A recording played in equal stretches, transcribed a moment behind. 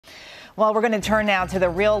Well, we're going to turn now to the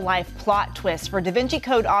real-life plot twist for Da Vinci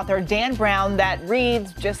Code author Dan Brown that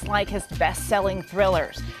reads just like his best-selling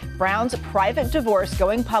thrillers. Brown's private divorce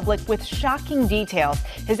going public with shocking details.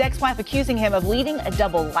 His ex-wife accusing him of leading a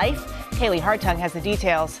double life. Kaylee Hartung has the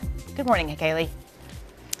details. Good morning, Kaylee.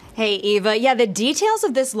 Hey, Eva. Yeah, the details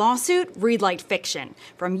of this lawsuit read like fiction.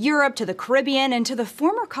 From Europe to the Caribbean and to the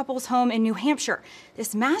former couple's home in New Hampshire,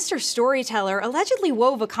 this master storyteller allegedly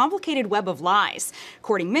wove a complicated web of lies,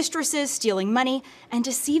 courting mistresses, stealing money, and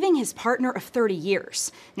deceiving his partner of 30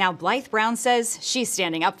 years. Now, Blythe Brown says she's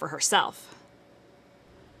standing up for herself.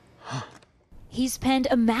 He's penned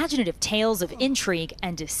imaginative tales of intrigue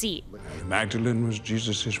and deceit. Magdalene was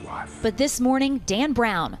Jesus' wife. But this morning, Dan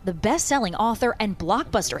Brown, the best-selling author and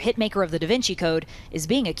blockbuster hitmaker of the Da Vinci Code, is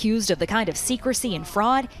being accused of the kind of secrecy and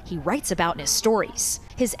fraud he writes about in his stories.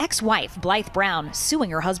 His ex-wife, Blythe Brown,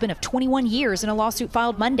 suing her husband of 21 years in a lawsuit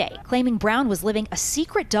filed Monday, claiming Brown was living a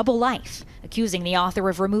secret double life, accusing the author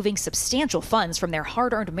of removing substantial funds from their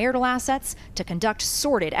hard-earned marital assets to conduct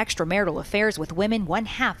sordid extramarital affairs with women one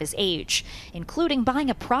half his age, including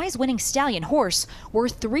buying a prize-winning stallion horse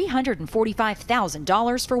worth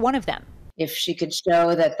 $345,000 for one of them. If she could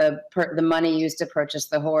show that the money used to purchase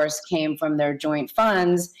the horse came from their joint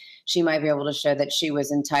funds, she might be able to show that she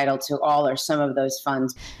was entitled to all or some of those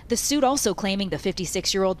funds. The suit also claiming the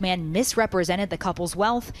 56-year-old man misrepresented the couple's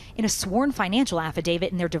wealth in a sworn financial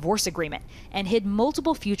affidavit in their divorce agreement and hid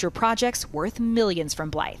multiple future projects worth millions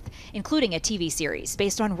from Blythe, including a TV series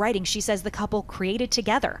based on writing she says the couple created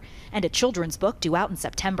together and a children's book due out in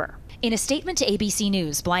September. In a statement to ABC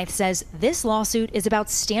News, Blythe says, "This lawsuit is about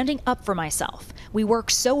standing up for myself. We work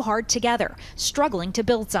so hard together, struggling to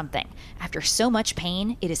build something. After so much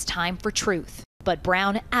pain, it is time for truth." But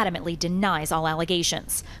Brown adamantly denies all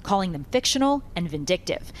allegations, calling them fictional and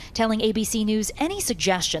vindictive, telling ABC News any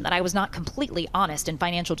suggestion that I was not completely honest in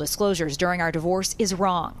financial disclosures during our divorce is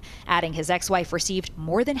wrong, adding his ex-wife received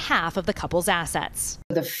more than half of the couple's assets.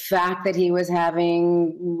 The fact that he was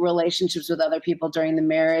having relationships with other people during the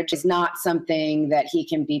marriage is not something that he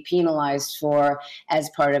can be penalized for as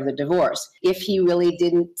part of the divorce. If he really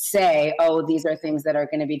didn't say, oh, these are things that are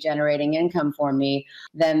going to be generating income for me,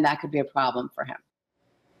 then that could be a problem for him.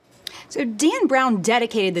 So Dan Brown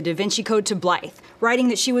dedicated the Da Vinci Code to Blythe, writing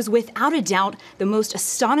that she was without a doubt the most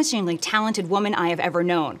astonishingly talented woman I have ever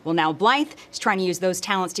known. Well, now Blythe is trying to use those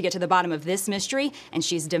talents to get to the bottom of this mystery, and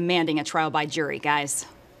she's demanding a trial by jury, guys.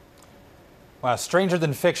 Wow, stranger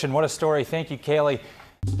than fiction. What a story. Thank you, Kaylee.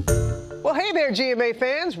 Well, hey there, GMA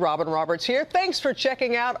fans. Robin Roberts here. Thanks for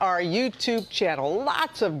checking out our YouTube channel.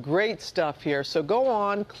 Lots of great stuff here. So go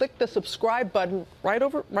on, click the subscribe button right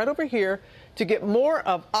over here to get more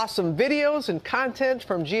of awesome videos and content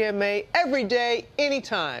from GMA every day,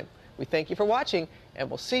 anytime. We thank you for watching, and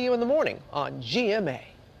we'll see you in the morning on GMA.